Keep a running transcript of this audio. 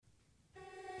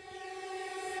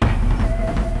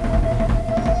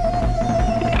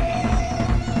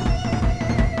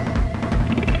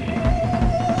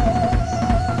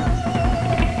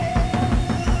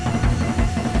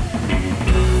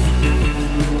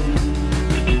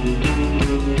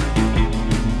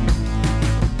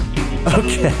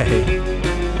Okay.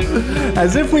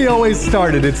 As if we always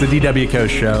started, it's the DW Co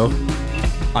show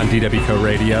on DW Co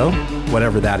Radio,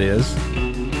 whatever that is.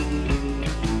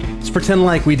 Let's pretend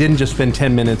like we didn't just spend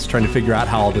 10 minutes trying to figure out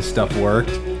how all this stuff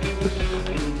worked.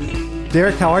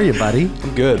 Derek, how are you, buddy?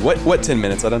 I'm good. What 10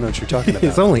 minutes? I don't know what you're talking about.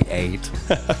 It's only 8.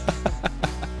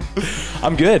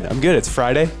 I'm good. It's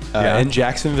Friday in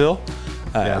Jacksonville.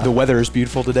 The weather is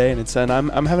beautiful today, and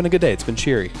I'm having a good day. It's been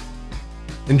cheery.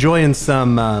 Enjoying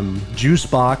some juice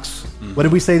box. Mm-hmm. What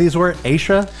did we say these were?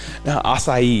 Aisha? No,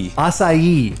 acai.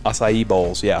 Acai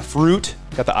bowls, yeah. Fruit.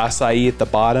 Got the acai at the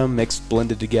bottom, mixed,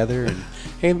 blended together, and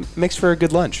hey, makes for a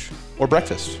good lunch or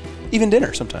breakfast, even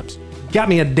dinner sometimes. Got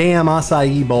me a damn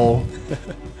acai bowl.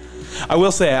 I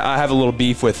will say I have a little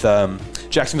beef with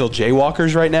Jacksonville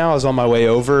jaywalkers right now. I was on my way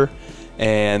over,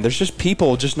 and there's just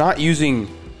people just not using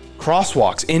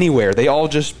crosswalks anywhere. They all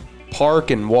just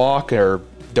park and walk or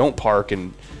don't park,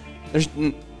 and there's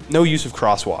no use of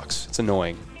crosswalks. It's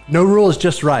annoying. No rule is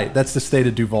just right. That's the state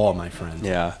of Duval, my friend.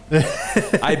 Yeah.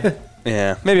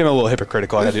 Maybe I'm a little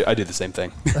hypocritical. I do the same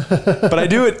thing. But I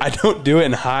don't do it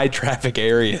in high traffic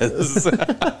areas.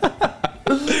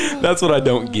 That's what I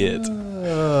don't get.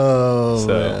 Oh,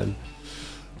 man.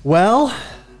 Well,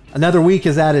 another week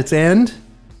is at its end.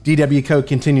 DW Co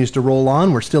continues to roll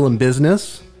on. We're still in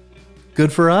business.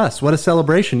 Good for us. What a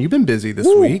celebration. You've been busy this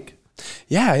week.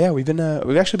 Yeah. We've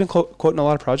actually been quoting a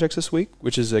lot of projects this week,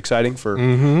 which is exciting for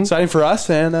us,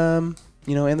 and and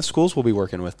the schools we'll be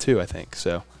working with too, I think.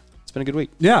 So it's been a good week.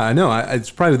 Yeah, I know.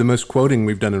 It's probably the most quoting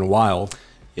we've done in a while.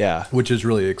 Yeah, which is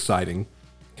really exciting,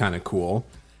 kind of cool.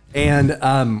 And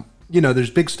there's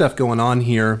big stuff going on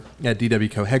here at DW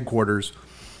Co headquarters.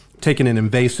 Taking an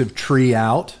invasive tree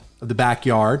out of the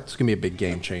backyard. It's gonna be a big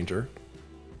game changer.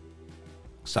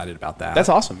 Excited about that. That's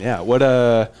awesome. Yeah. What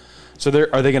so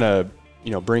are they gonna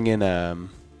bring in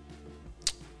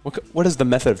what is the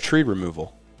method of tree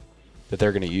removal that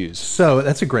they're gonna use? So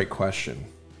that's a great question,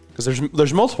 because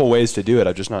there's multiple ways to do it.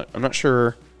 I'm not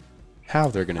sure how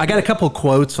they're gonna. I got a couple of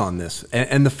quotes on this,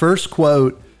 and the first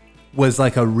quote was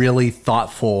like a really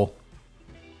thoughtful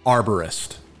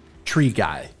arborist, tree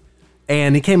guy,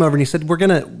 and he came over and he said, they're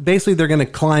gonna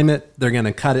climb it, they're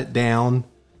gonna cut it down,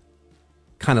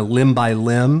 kind of limb by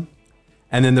limb,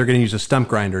 and then they're going to use a stump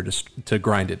grinder to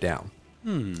grind it down.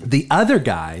 The other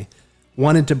guy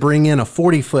wanted to bring in a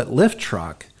 40-foot lift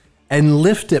truck and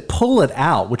pull it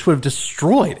out, which would have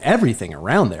destroyed everything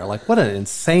around there. Like, what an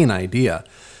insane idea.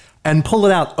 And pull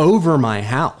it out over my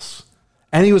house.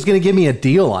 And he was going to give me a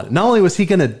deal on it. Not only was he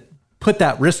going to put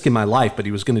that risk in my life, but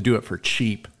he was going to do it for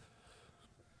cheap.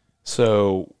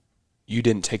 So you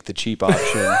didn't take the cheap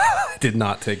option. Did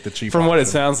not take the cheap From option. what it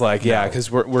sounds like, yeah,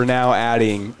 because we're now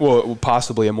adding,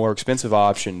 possibly a more expensive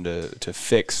option to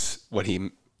fix what he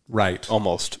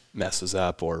almost messes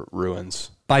up or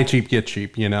ruins. Buy cheap, get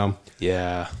cheap,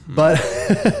 Yeah. But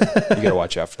you got to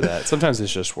watch out for that. Sometimes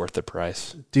it's just worth the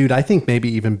price. Dude, I think maybe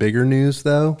even bigger news,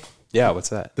 though. Yeah, what's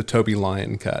that? The Toby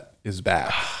Lion cut is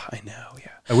back. I know,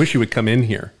 yeah. I wish you would come in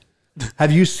here.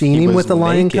 Have you seen him with the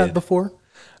lion cut before?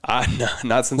 No,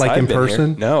 not since I've been here. Like in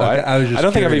person? No, okay, I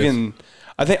don't think I've even.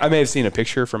 I think I may have seen a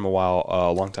picture from a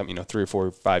long time, 3 or 4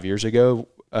 or 5 years ago,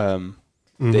 that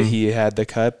he had the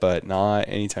cut, but not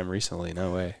anytime recently.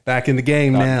 No way. Back in the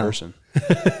game not now. In person.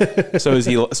 So is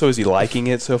he liking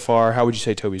it so far? How would you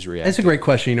say Toby's reacting? That's a great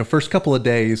question. First couple of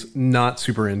days, not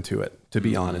super into it, to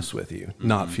be honest with you.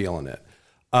 Not feeling it.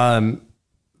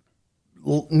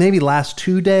 Maybe last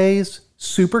 2 days,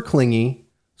 super clingy,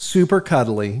 super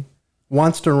cuddly.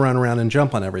 Wants to run around and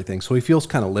jump on everything. So he feels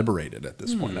kind of liberated at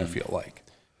this point, I feel like.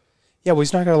 Yeah, well,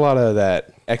 he's not got a lot of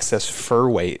that excess fur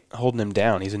weight holding him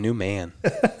down. He's a new man.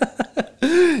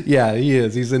 Yeah, he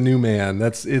is. He's a new man.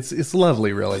 It's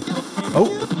lovely, really. Oh.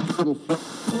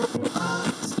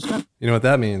 You know what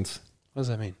that means? What does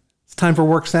that mean? It's time for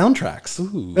work soundtracks.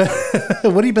 Ooh.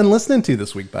 What have you been listening to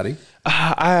this week, buddy?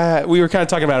 We were kind of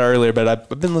talking about it earlier, but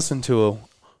I've been listening to a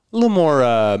little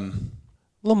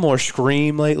more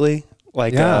Scream lately.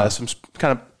 Some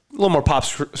kind of a little more pop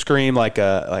Scream, like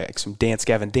some Dance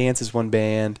Gavin Dance is one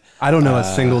band. I don't know a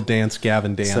single Dance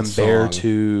Gavin Dance some song.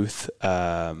 Beartooth,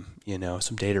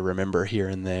 some Day to Remember here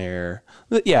and there.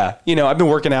 But yeah, I've been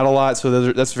working out a lot,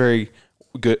 so that's very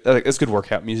good. That's good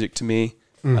workout music to me,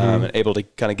 and able to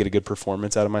kind of get a good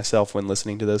performance out of myself when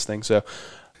listening to those things. So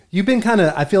you've been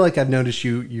I feel like I've noticed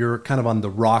you're kind of on the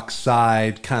rock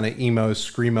side, kind of emo,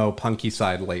 screamo, punky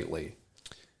side lately.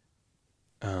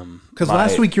 Because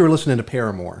last week you were listening to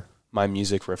Paramore. My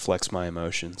music reflects my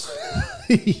emotions.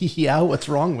 Yeah, what's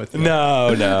wrong with you?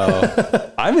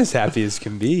 No. I'm as happy as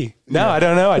can be. No, I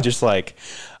don't know. I just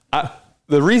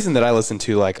the reason that I listen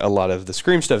to like a lot of the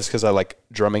Scream stuff is because I like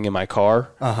drumming in my car,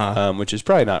 which is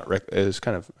probably not is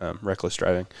kind of reckless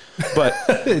driving, but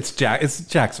it's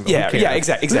Jacksonville. Yeah,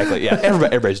 exactly. Yeah,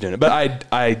 everybody's doing it, but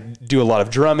I do a lot of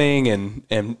drumming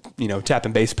and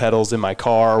tapping bass pedals in my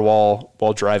car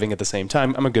while driving at the same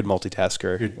time. I'm a good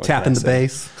multitasker. You're tapping the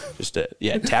bass. Just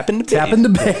tapping the bass. Tapping the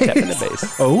bass. Yeah, tapping the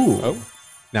bass. Oh.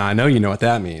 Now I know you know what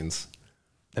that means.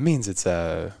 That means it's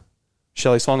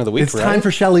Shelly's Song of the Week. It's time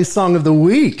for Shelly's Song of the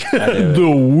Week. I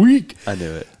knew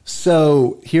it.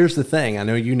 So here's the thing. I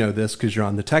know you know this because you're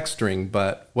on the text string,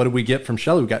 but what did we get from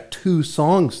Shelly? We got 2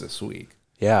 songs this week.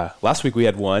 Yeah. Last week we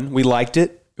had one. We liked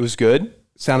it. It was good.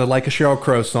 Sounded like a Sheryl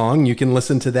Crow song. You can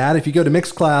listen to that. If you go to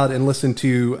Mixcloud and listen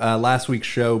to last week's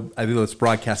show, I think it's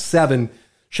broadcast 7,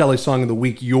 Shelly's Song of the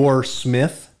Week, Your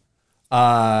Smith.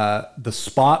 The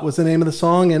Spot was the name of the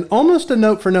song, and almost a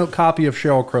note-for-note copy of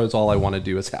Sheryl Crow's All I Want to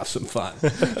Do Is Have Some Fun.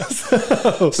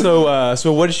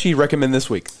 So what does she recommend this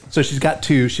week? So she's got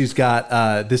 2. She's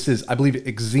got, this is, I believe,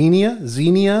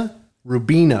 Xenia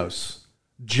Rubinos,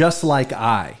 Just Like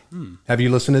I. Have you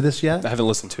listened to this yet? I haven't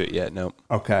listened to it yet, no.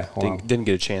 Okay, Didn't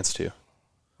get a chance to.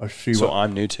 So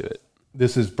I'm new to it.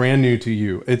 This is brand new to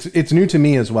you. It's new to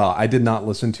me as well. I did not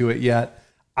listen to it yet.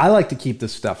 I like to keep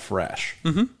this stuff fresh.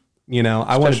 Mm-hmm.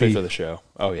 I want to be for the show.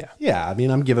 Oh yeah. Yeah. I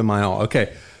mean, I'm giving my all.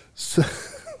 Okay. So,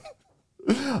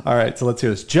 all right. So let's hear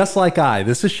this. Just Like I.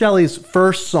 This is Shelly's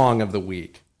first song of the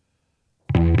week.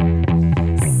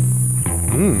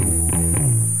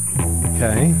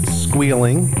 Okay.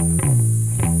 Squealing.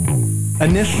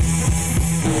 Initial.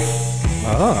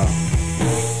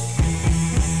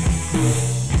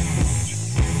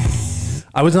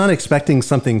 I was not expecting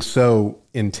something so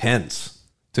intense.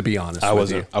 To be honest, I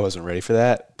wasn't ready for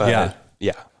that. But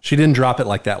yeah. She didn't drop it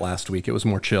like that last week. It was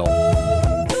more chill.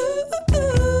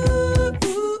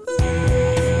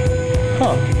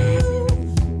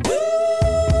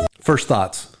 First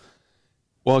thoughts.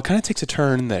 Well, it kind of takes a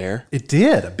turn there. It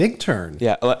did, a big turn.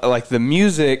 Yeah, like the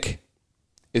music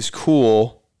is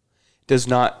cool, does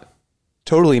not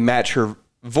totally match her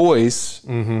voice,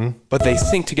 but they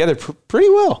sync together pretty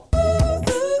well.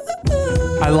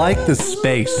 I like the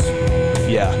space.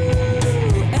 Yeah.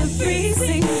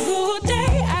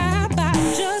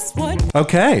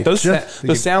 Okay.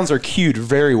 Those sounds are cued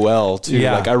very well too.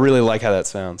 Yeah. Like I really like how that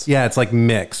sounds. Yeah, it's like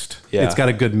mixed. Yeah. It's got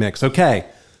a good mix. Okay.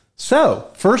 So,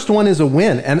 first one is a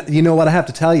win. And you know what I have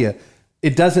to tell you?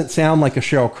 It doesn't sound like a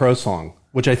Sheryl Crow song,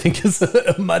 which I think is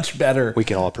much better. We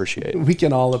can all appreciate. We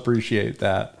can all appreciate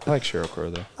that. I like Sheryl Crow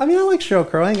though. I mean, I like Sheryl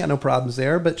Crow. I ain't got no problems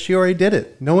there, but she already did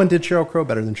it. No one did Sheryl Crow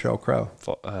better than Sheryl Crow.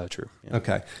 True. Yeah.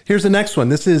 Okay. Here's the next one.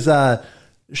 This is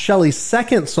Shelly's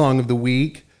second song of the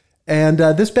week. And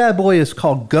this bad boy is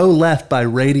called Go Left by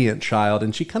Radiant Child.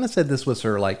 And she kind of said this was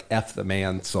her like F the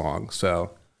Man song.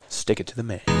 So stick it to the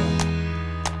man.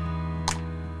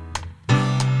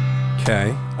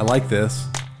 Okay. I like this.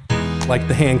 Like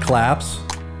the hand claps.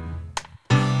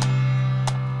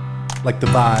 Like the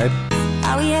vibe.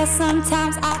 Oh yeah,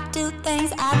 sometimes I do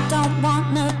things I don't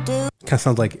want to do. Kind of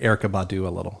sounds like Erykah Badu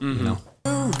a little, you know.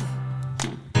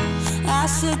 I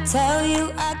should tell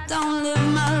you I don't live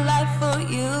my life for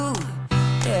you.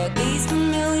 Yeah, these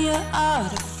familiar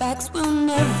artifacts will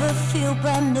never feel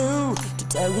brand new. To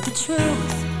tell you the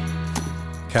truth,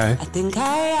 Okay. I think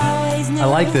I always knew. I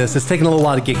like this. It's taking a little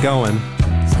while to get going.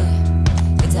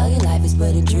 They tell you life is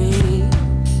but a dream,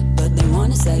 but they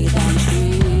want to sell you down the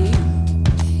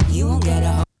stream. You won't get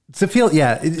a Does it feel?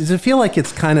 Yeah. Does it feel like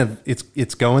it's kind of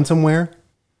it's going somewhere?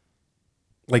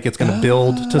 Like it's going to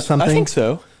build to something? I think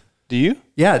so. Do you?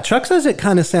 Yeah. Chuck says it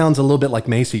kind of sounds a little bit like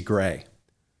Macy Gray.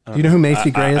 Do you know who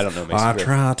Macy Gray is? I don't know Macy I Gray.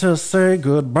 try to say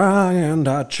goodbye and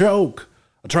I choke.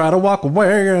 I try to walk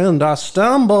away and I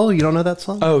stumble. You don't know that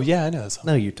song? Oh yeah, I know that song.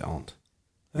 No, you don't.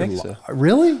 I think so.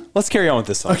 Really? Let's carry on with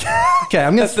this song. Okay,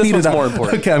 I'm going to This speed one's it up. more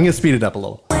important. Okay, I'm going to speed it up a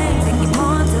little. wings and get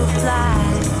more to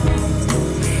fly.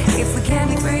 If we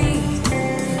can't be free,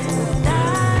 we'll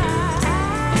die.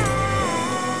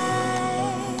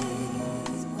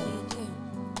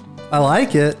 I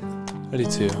like it. I do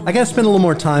too. I got to spend a little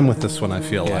more time with this one, I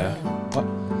feel Yeah. like.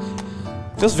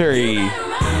 Feels very.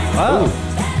 Oh.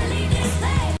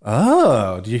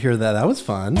 Oh, did you hear that? That was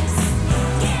fun.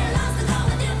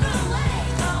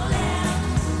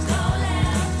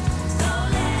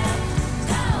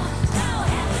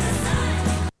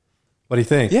 What do you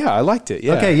think? Yeah, I liked it.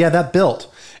 Yeah. Okay, yeah, that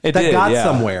built. It that did, got yeah.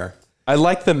 somewhere. I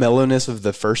like the mellowness of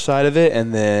the first side of it,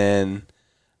 and then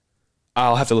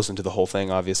I'll have to listen to the whole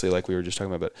thing, obviously, like we were just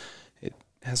talking about. But it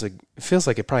feels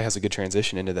like it probably has a good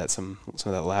transition into that some of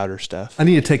that louder stuff. I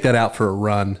need to take that out for a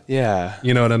run. Yeah.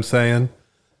 You know what I'm saying?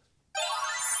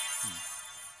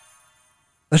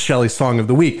 a Shelley Song of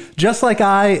the Week. Just Like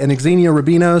I and Xenia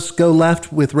Rabinos go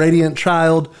left with Radiant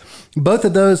Child. Both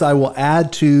of those I will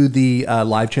add to the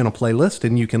live channel playlist,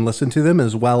 and you can listen to them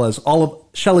as well as all of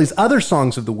Shelley's other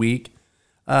songs of the week,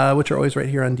 which are always right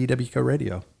here on DWCO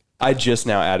Radio. I just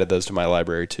now added those to my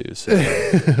library too. So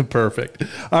Perfect.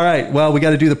 All right. Well, we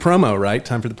got to do the promo, right?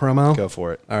 Time for the promo? go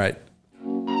for it. All right.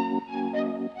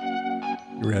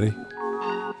 You ready?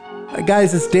 Hi,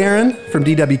 guys, it's Darren from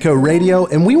DWCO Radio,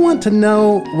 and we want to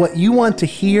know what you want to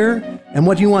hear and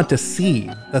what you want to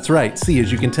see. That's right. See, as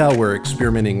you can tell, we're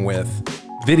experimenting with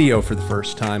video for the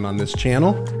first time on this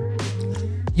channel.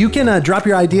 You can drop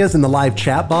your ideas in the live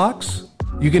chat box.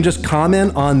 You can just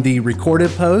comment on the recorded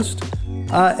post.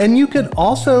 And you could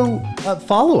also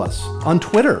follow us on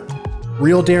Twitter.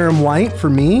 Real Darren White for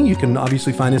me. You can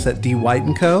obviously find us at D White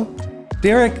 & Co.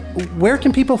 Derek, where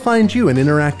can people find you and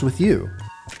interact with you?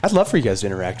 I'd love for you guys to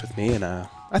interact with me, and I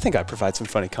think I provide some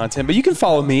funny content. But you can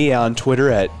follow me on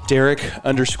Twitter at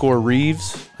Derek_Reeves_,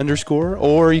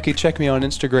 or you can check me on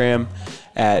Instagram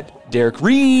at Derek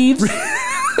Reeves.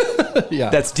 Yeah.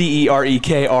 That's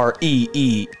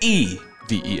DEREKREEEVES.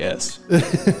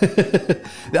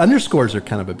 The underscores are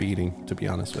kind of a beating, to be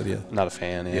honest with you. Not a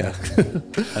fan, yeah.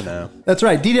 I know. That's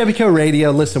right. DWCO Radio.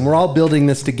 Listen, we're all building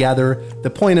this together. The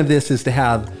point of this is to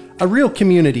have a real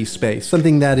community space,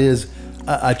 something that is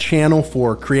a channel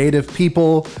for creative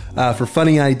people, for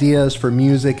funny ideas, for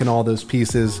music and all those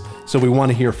pieces. So we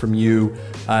want to hear from you.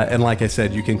 And like I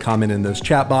said, you can comment in those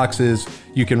chat boxes.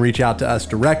 You can reach out to us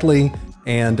directly,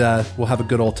 and we'll have a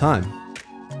good old time.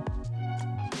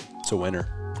 It's a winner.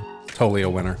 Totally a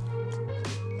winner.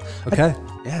 Okay.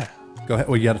 Yeah. Go ahead.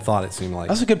 Well, you had a thought, it seemed like.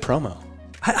 That was a good promo.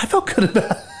 I felt good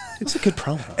about it. It was a good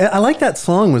promo. I like that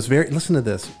song. Was very. Listen to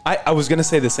this. I was going to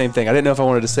say the same thing. I didn't know if I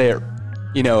wanted to say it,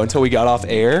 until we got off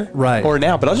air. Right. Or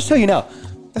now, but I'll just tell you now.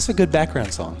 That's a good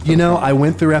background song. I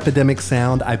went through Epidemic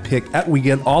Sound. We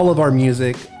get all of our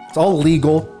music. It's all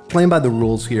legal, playing by the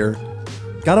rules here.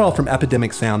 Got it all from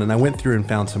Epidemic Sound, and I went through and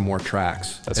found some more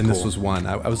tracks. That's and cool. This was one.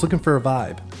 I was looking for a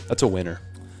vibe. That's a winner.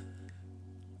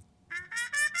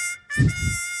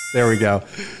 There we go.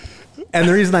 And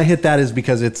the reason I hit that is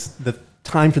because it's the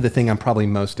time for the thing I'm probably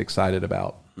most excited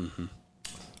about. Mm-hmm.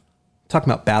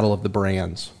 Talking about Battle of the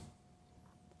Brands.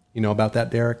 You know about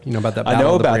that, Derek? You know about that Battle I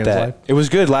know of the about Brands that. live? It was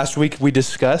good. Last week we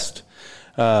discussed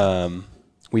who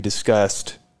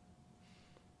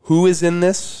is in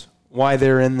this, why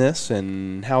they're in this,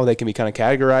 and how they can be kind of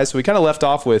categorized. So we kind of left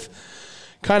off with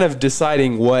kind of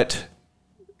deciding what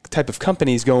type of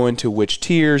companies go into which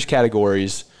tiers,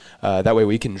 categories. That way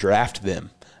we can draft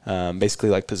them, basically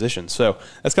like positions. So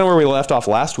that's kind of where we left off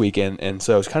last week, and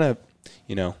so it's kind of,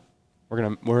 we're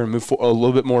gonna move a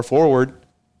little bit more forward,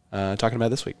 talking about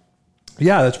this week.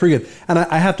 Yeah, that's pretty good. And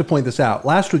I have to point this out.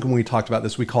 Last week when we talked about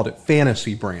this, we called it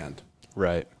Fantasy Brand.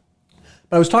 Right.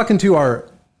 But I was talking to our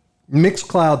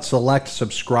Mixcloud Select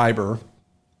subscriber,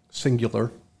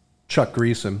 singular, Chuck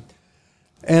Greason,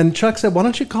 and Chuck said, "Why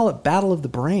don't you call it Battle of the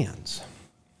Brands?"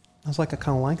 I was like, I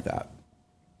kind of like that.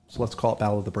 So let's call it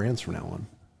Battle of the Brands from now on.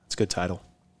 It's a good title.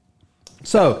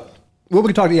 So what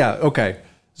we talked, yeah, okay.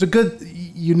 It's a good,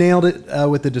 you nailed it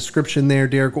with the description there,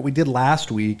 Derek. What we did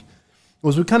last week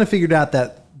was we kind of figured out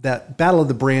that Battle of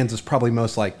the Brands is probably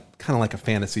most kind of like a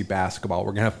fantasy basketball.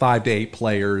 We're going to have 5 to 8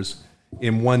 players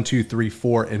in 1, 2, 3,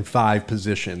 4, and 5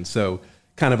 positions. So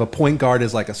kind of a point guard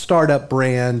is like a startup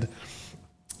brand.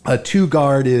 A 2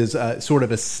 guard is sort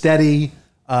of a steady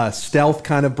stealth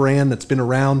kind of brand that's been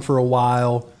around for a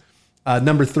while.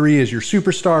 Number 3 is your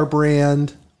superstar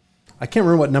brand. I can't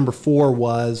remember what number 4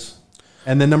 was.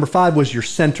 And then number 5 was your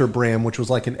center brand, which was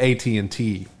like an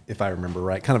AT&T, if I remember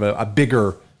right. Kind of a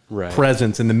bigger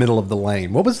presence in the middle of the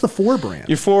lane. What was the 4 brand?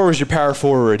 Your 4 was your power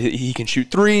forward. He can shoot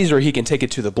threes or he can take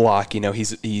it to the block.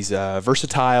 He's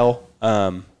versatile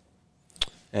and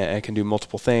can do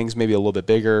multiple things, maybe a little bit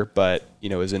bigger, but,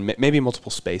 is in maybe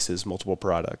multiple spaces, multiple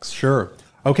products. Sure.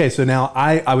 Okay, so now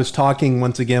I was talking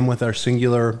once again with our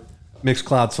singular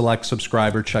Mixcloud Select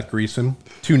subscriber, Chuck Greason,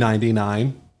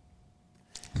 $2.99.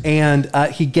 And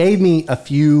he gave me a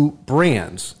few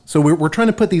brands. So we're trying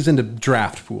to put these into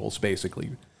draft pools,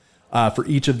 basically, for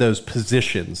each of those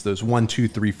positions, those 1, 2,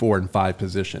 3, 4, and 5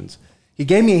 positions. He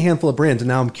gave me a handful of brands, and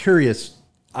now I'm curious.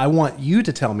 I want you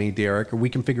to tell me, Derek, or we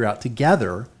can figure out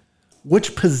together,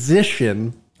 which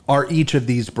position are each of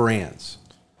these brands.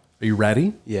 Are you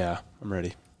ready? Yeah, I'm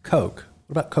ready. Coke.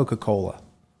 What about Coca-Cola?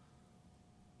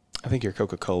 I think your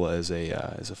Coca-Cola is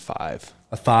a 5.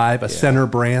 A 5, a center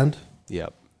brand?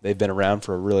 Yep. They've been around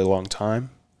for a really long time.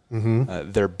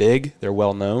 Mm-hmm. They're big. They're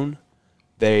well known.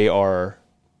 They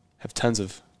have tons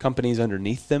of companies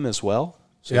underneath them as well.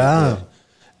 So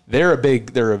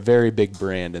they're a very big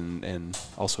brand and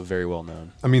also very well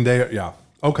known. I mean,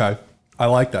 okay. I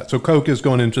like that. So Coke is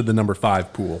going into the number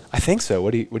 5 pool. I think so.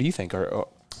 What do you think?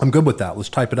 I'm good with that. Let's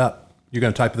type it up. You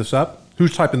going to type this up?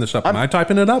 Who's typing this up? Am I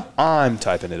typing it up? I'm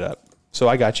typing it up. So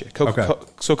I got you. Okay.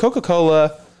 So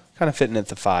Coca-Cola kind of fitting at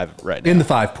the 5 right now. In the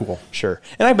 5 pool. Sure.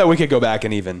 And I bet we could go back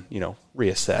and even,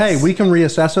 reassess. Hey, we can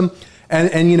reassess them.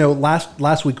 And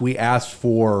last week we asked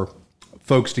for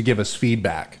folks to give us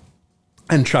feedback,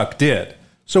 and Chuck did.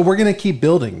 So we're going to keep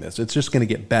building this. It's just going to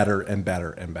get better and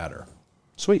better and better.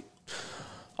 Sweet.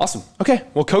 Awesome. Okay.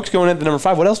 Well, Coke's going at the number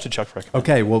 5. What else did Chuck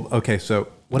recommend? Okay. So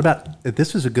what about,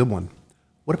 this is a good one.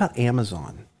 What about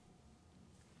Amazon?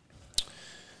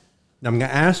 Now I'm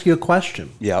going to ask you a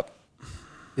question. Yep.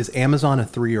 Is Amazon a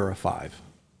 3 or a 5?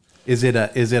 Is it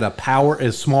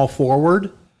a small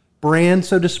forward brand,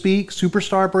 so to speak,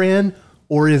 superstar brand,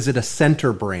 or is it a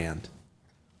center brand?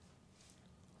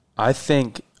 I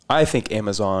think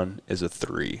Amazon is a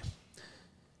 3.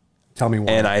 Tell me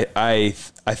why. And I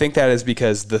think that is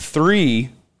because the 3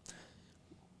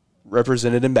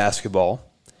 represented in basketball.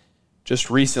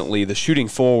 Just recently, the shooting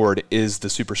forward is the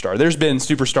superstar. There's been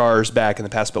superstars back in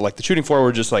the past, but like the shooting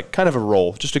forward, just like kind of a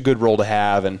role, just a good role to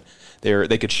have, and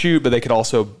they could shoot, but they could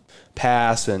also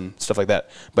pass and stuff like that.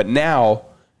 But now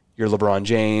your LeBron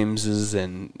Jameses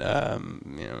and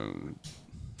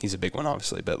he's a big one,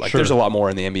 obviously, but like there's a lot more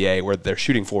in the NBA where their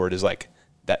shooting forward is like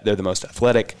that. They're the most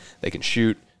athletic. They can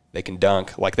shoot. They can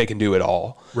dunk. Like they can do it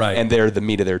all. Right. And they're the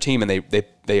meat of their team, and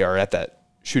they are at that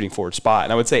shooting forward spot.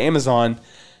 And I would say Amazon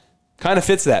kind of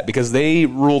fits that because they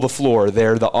rule the floor.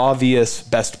 They're the obvious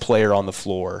best player on the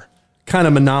floor. Kind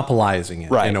of monopolizing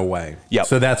it in a way. Yep.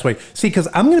 So that's why. See, because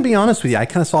I'm going to be honest with you, I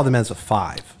kind of saw them as a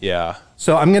 5. Yeah.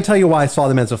 So I'm going to tell you why I saw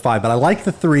them as a 5, but I like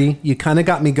the 3. You kind of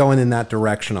got me going in that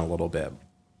direction a little bit.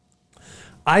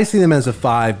 I see them as a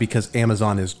 5 because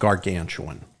Amazon is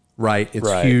gargantuan, right?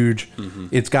 It's huge. Mm-hmm.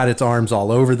 It's got its arms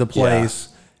all over the place.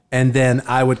 Yeah. And then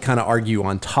I would kind of argue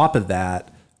on top of that,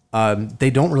 they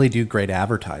don't really do great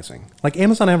advertising. Like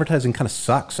Amazon advertising kind of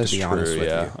sucks, to be honest with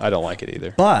you. I don't like it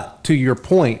either. But to your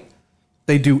point,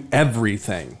 they do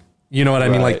everything. You know what I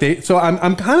mean? Like so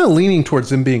I'm kind of leaning towards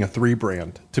them being a 3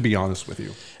 brand, to be honest with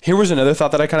you. Here was another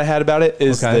thought that I kind of had about it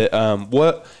is that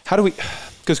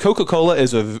because Coca-Cola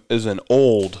is an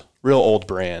real old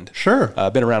brand. Sure.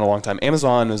 Been around a long time.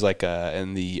 Amazon was like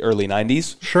in the early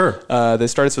 90s. Sure. They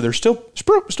started, so they're still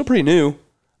pretty new.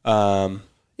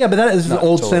 Yeah, but that is an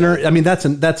old center. I mean, that's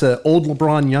a old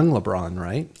LeBron, young LeBron,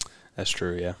 right? That's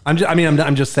true. Yeah.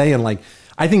 I'm just saying, like,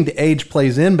 I think the age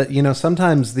plays in, but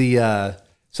sometimes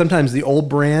the old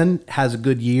brand has a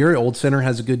good year, old center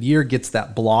has a good year, gets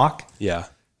that block. Yeah.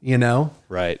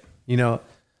 Right.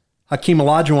 Hakeem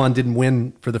Olajuwon didn't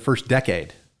win for the first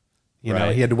decade. He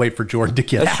had to wait for Jordan to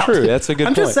get out. That's true. That's a good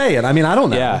point. I'm just saying. I mean, I don't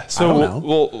know. Yeah.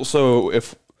 So, so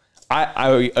if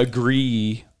I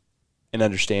agree and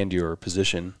understand your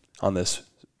position on this,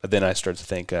 but then I start to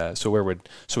think,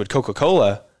 would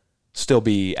Coca-Cola still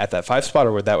be at that 5 spot,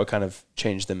 or would kind of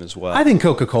change them as well? I think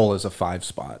Coca-Cola is a 5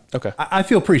 spot. Okay. I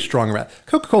feel pretty strong about it.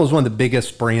 Coca-Cola is one of the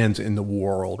biggest brands in the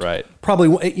world. Right.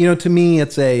 Probably, to me,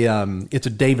 it's a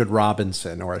David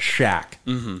Robinson or a Shaq.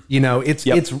 Mm-hmm.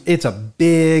 It's a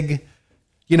big,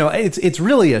 it's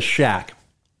really a Shaq.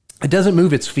 It doesn't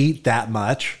move its feet that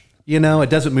much. It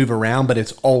doesn't move around, but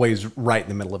it's always right in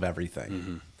the middle of everything.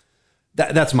 Mm-hmm.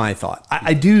 That's my thought.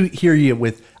 I do hear you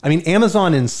with,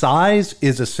 Amazon in size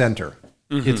is a center.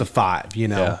 Mm-hmm. It's a 5,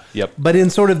 Yeah. Yep. But in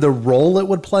sort of the role it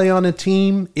would play on a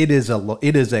team, it is a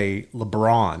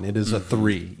LeBron. It is a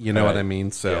 3. You know what I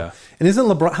mean? So, yeah. And isn't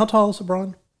LeBron, how tall is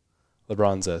LeBron?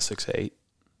 LeBron's 6'8".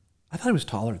 I thought he was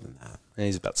taller than that. And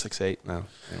he's about 6'8". No,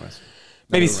 anyways.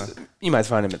 Maybe you might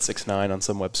find him at 6'9" on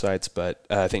some websites, but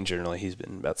I think generally he's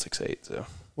been about 6'8". So,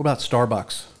 what about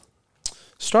Starbucks?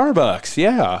 Starbucks,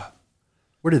 yeah.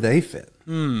 Where do they fit?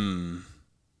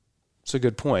 It's a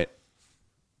good point.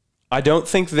 I don't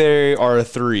think they are a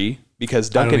 3 because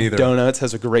Dunkin' Donuts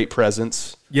has a great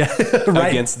presence. Yeah,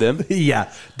 against them.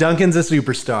 Yeah, Dunkin's a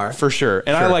superstar for sure,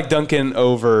 and I like Dunkin'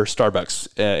 over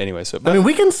Starbucks anyway. So,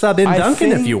 we can sub in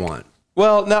Dunkin' if you want.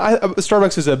 Well, no,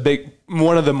 Starbucks is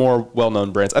one of the more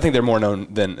well-known brands. I think they're more known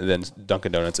than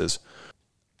Dunkin' Donuts is.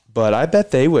 But I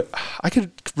bet they would. I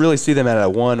could really see them at a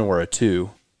 1 or a 2.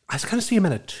 I was kind of see them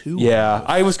at a 2. Yeah,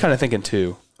 I was kind of thinking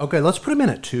 2. Okay, let's put them in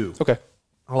at 2. Okay,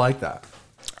 I like that.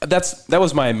 That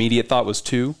was my immediate thought was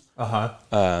 2.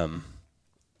 I'm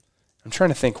trying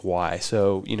to think why.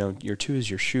 So your 2 is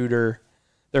your shooter.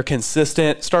 They're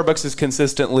consistent. Starbucks is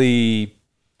consistently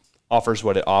offers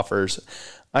what it offers.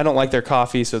 I don't like their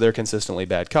coffee, so they're consistently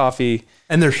bad coffee.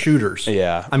 And they're shooters.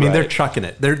 Yeah, I mean, they're right. chucking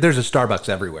it. There's a Starbucks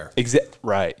everywhere.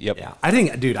 Right. Yep. Yeah. I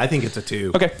think it's a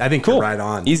 2. Okay. I think cool. you're right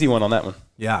on. Easy one on that one.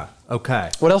 Yeah. Okay.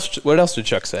 What else did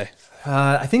Chuck say?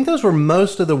 I think those were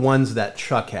most of the ones that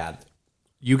Chuck had.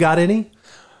 You got any?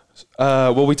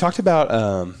 Well, we talked about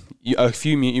a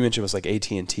few you mentioned was like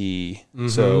AT&T.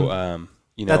 So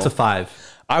That's a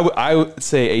 5. I would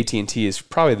say AT&T is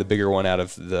probably the bigger one out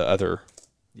of the other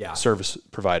Yeah. service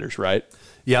providers, right?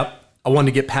 Yep. I wanted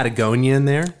to get Patagonia in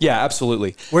there. Yeah,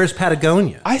 absolutely. Where's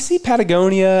Patagonia? I see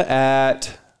Patagonia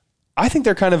I think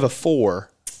they're kind of a 4.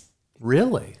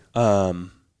 Really? I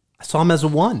saw him as a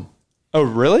 1. Oh,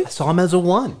 really? I saw him as a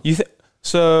 1.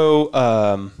 So,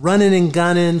 Running and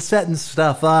gunning, setting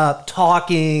stuff up,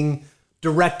 talking,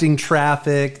 directing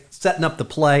traffic, setting up the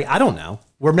play. I don't know.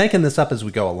 We're making this up as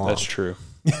we go along. that's true.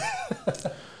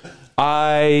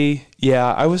 I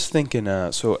was thinking,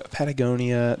 so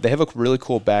Patagonia, they have a really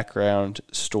cool background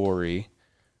story.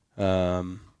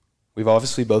 We've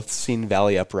obviously both seen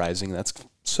Valley Uprising. That's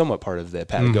somewhat part of the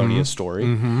Patagonia story.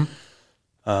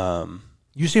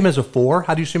 You see him as a 4?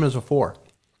 How do you see him as a 4?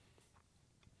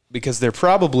 Because they're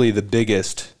probably the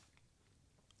biggest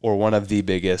or one of the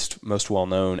biggest, most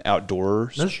well-known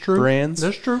outdoors That's true. brands.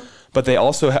 That's true. But they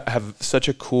also have such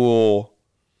a cool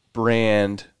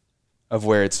brand of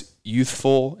where it's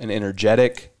youthful and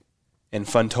energetic and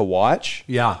fun to watch.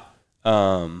 Yeah.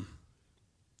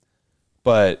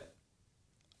 But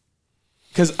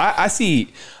because I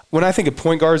see, when I think of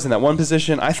point guards in that one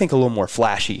position, I think a little more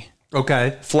flashy.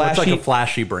 Okay. Flashy. It's like a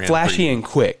flashy brand. Flashy and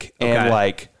quick. Okay. And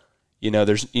like, you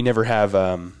never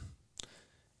have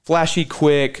flashy,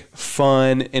 quick,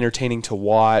 fun, entertaining to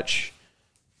watch.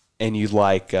 And you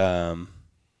like, maybe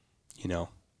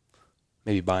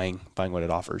buying what it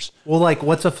offers. Well, like,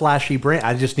 what's a flashy brand?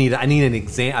 I need an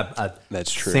example.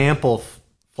 That's true. Sample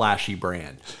flashy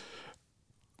brand.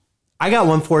 I got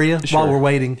one for you while we're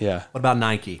waiting. Yeah. What about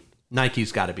Nike?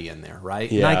 Nike's got to be in there, right?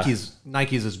 Yeah.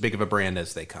 Nike's as big of a brand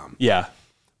as they come. Yeah.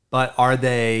 But are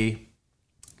they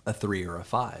a 3 or a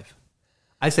 5?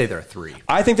 I say they're a 3.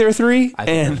 I think they're a 3. I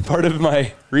think And part of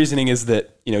my reasoning is that,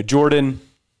 Jordan,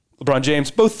 LeBron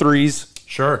James, both 3s.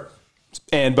 Sure.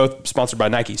 And both sponsored by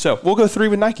Nike. So we'll go 3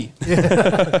 with Nike.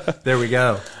 There we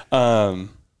go.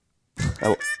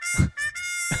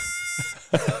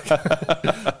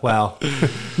 Well,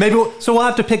 so we'll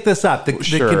have to pick this up. The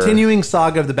Sure. continuing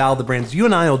saga of the Battle of the Brands. You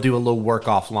and I will do a little work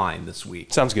offline this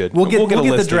week. Sounds good. We'll get a the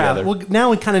list draft. together.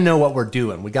 Now we kind of know what we're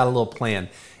doing. We got a little plan.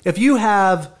 If you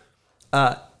have,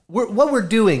 what we're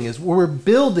doing is we're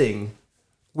building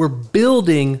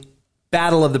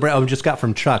Battle of the Brand. Oh, we just got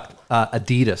from Chuck,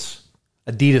 Adidas.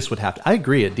 Adidas would have to. I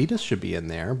agree. Adidas should be in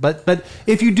there. But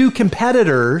if you do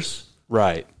competitors,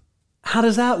 Right. how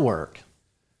does that work?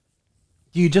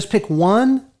 Do you just pick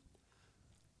one?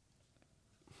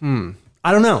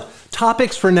 I don't know.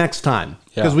 Topics for next time,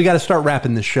 because Yeah. we got to start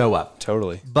wrapping this show up.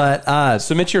 Totally. But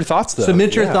Submit your thoughts, though.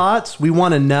 submit your Yeah. thoughts. We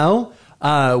want to know.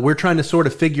 We're trying to sort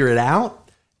of figure it out.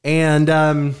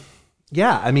 And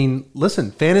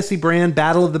listen, fantasy brand,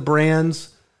 Battle of the Brands.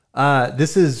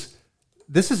 This is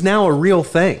now a real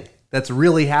thing that's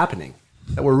really happening,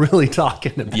 that we're really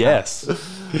talking about. Yes.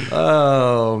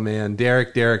 Oh, man.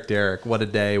 Derek. What a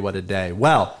day. What a day.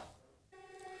 Well,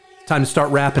 time to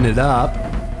start wrapping it up.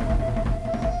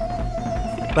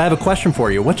 But I have a question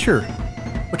for you. What's your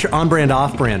on-brand,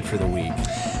 off-brand for the week?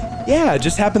 Yeah, it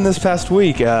just happened this past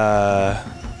week.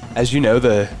 As you know,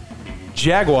 the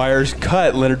Jaguars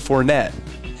cut Leonard Fournette.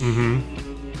 Mm-hmm.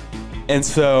 And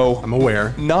so I'm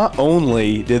aware. not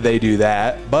only did they do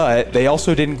that, but they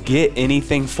also didn't get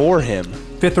anything for him.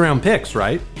 5th-round picks,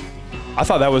 right? I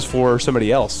thought that was for somebody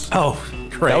else. Oh,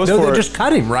 great. That was They for- just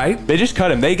cut him, right? They just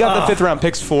cut him. They got the 5th-round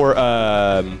picks for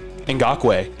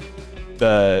Ngakoue,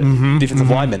 the defensive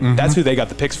lineman. That's who they got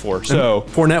the picks for. So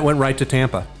Fournette went right to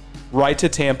Tampa. right to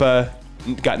Tampa,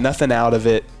 got nothing out of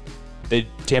it.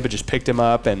 Tampa just picked him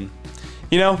up, and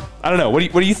I don't know. What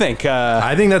do you think?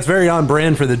 I think that's very on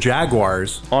brand for the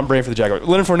Jaguars. On brand for the Jaguars.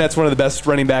 Leonard Fournette's one of the best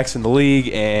running backs in the league,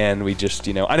 and we just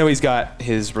I know he's got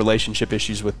his relationship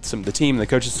issues with some of the team and the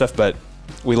coaching stuff, but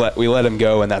we let him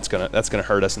go, and that's gonna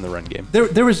hurt us in the run game.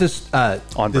 There was this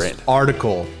On this brand.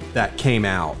 article that came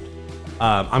out.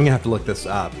 I'm gonna have to look this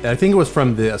up. I think it was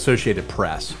from the Associated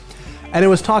Press, and it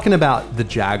was talking about the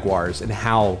Jaguars and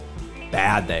how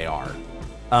bad they are.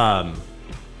 Let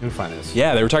me find this.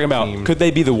 Yeah, they were talking about could they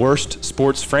be the worst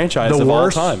sports franchise The of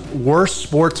worst all time? worst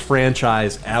sports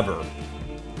franchise ever.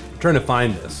 I'm trying to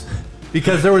find this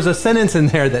because there was a sentence in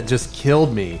there that just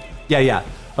killed me. Yeah.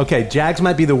 Okay, Jags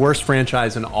might be the worst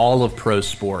franchise in all of pro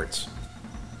sports.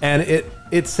 And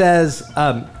it says,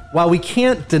 while we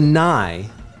can't deny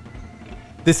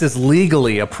this is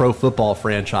legally a pro football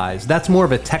franchise, that's more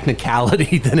of a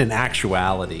technicality than an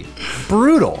actuality.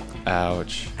 Brutal.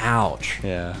 Ouch.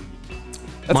 Yeah.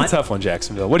 That's a tough one,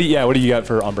 Jacksonville. What do you got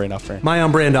for on brand, off brand? My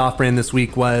on brand, off brand this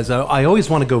week was I always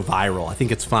want to go viral. I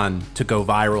think it's fun to go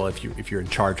viral if you're in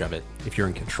charge of it, if you're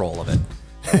in control of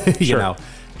it, you know.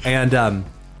 And I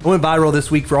went viral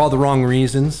this week for all the wrong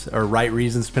reasons or right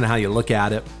reasons, depending on how you look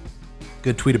at it.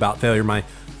 Good tweet about failure. My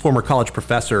former college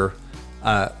professor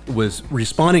was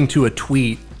responding to a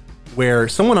tweet where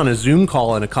someone on a Zoom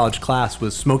call in a college class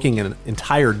was smoking an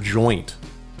entire joint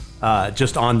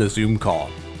just on the Zoom call.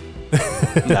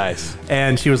 Nice.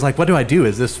 And she was like, what do I do?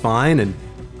 Is this fine? And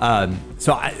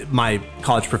so my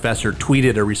college professor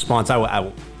tweeted a response.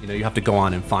 You have to go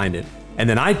on and find it. And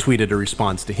then I tweeted a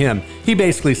response to him. He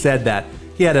basically said that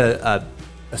he had a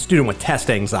student with test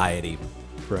anxiety.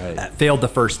 Right. That failed the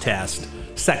first test.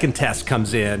 Second test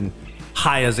comes in,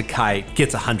 high as a kite,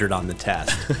 gets 100 on the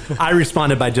test. I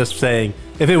responded by just saying,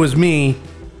 if it was me,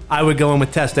 I would go in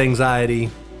with test anxiety,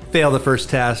 fail the first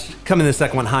test, come in the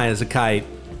second one high as a kite,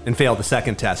 and fail the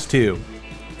second test too.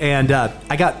 And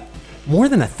I got more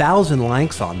than 1,000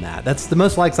 likes on that. That's the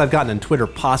most likes I've gotten on Twitter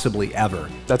possibly ever.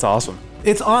 That's awesome.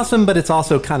 It's awesome, but it's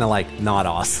also kind of like not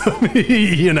awesome.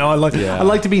 I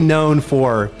like to be known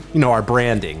for, our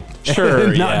branding.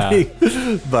 Sure,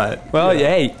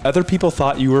 Hey, other people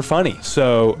thought you were funny.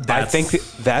 So I think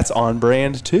that's on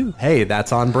brand too. Hey,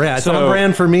 that's on brand. It's on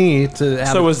brand for me to have.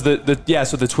 So was so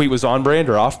the tweet was on brand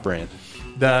or off brand?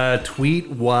 The tweet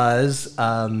was,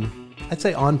 I'd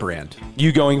say on brand.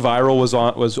 You going viral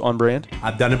was on brand?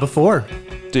 I've done it before.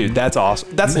 Dude, that's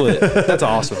awesome. That's lit. That's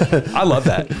awesome. I love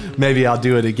that. Maybe I'll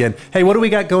do it again. Hey, what do we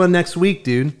got going next week,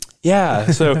 dude?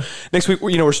 Yeah. So next week,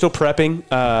 we're still prepping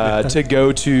to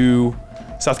go to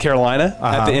South Carolina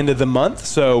at the end of the month.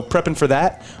 So prepping for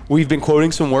that. We've been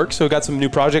quoting some work. So got some new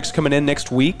projects coming in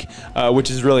next week, which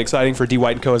is really exciting for D.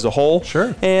 White & Co. as a whole.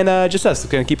 Sure. And just us.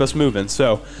 It's going to keep us moving.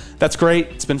 So that's great.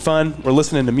 It's been fun. We're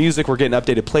listening to music. We're getting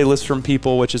updated playlists from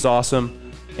people, which is awesome.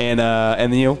 And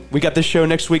we got this show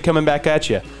next week coming back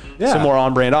at you. Yeah. Some more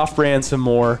on brand, off brand, some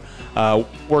more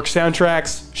work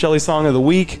soundtracks, Shelly's Song of the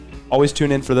Week. Always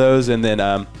tune in for those. And then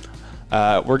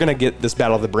we're going to get this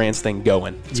Battle of the Brands thing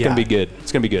going. It's going to be good.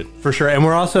 It's going to be good. For sure. And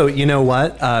we're also, you know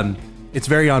what? It's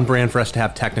very on brand for us to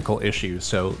have technical issues.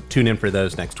 So tune in for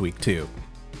those next week too.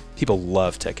 People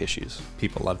love tech issues.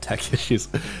 People love tech issues.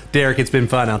 Derek, it's been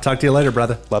fun. I'll talk to you later,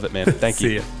 brother. Love it, man. Thank you.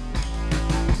 See ya.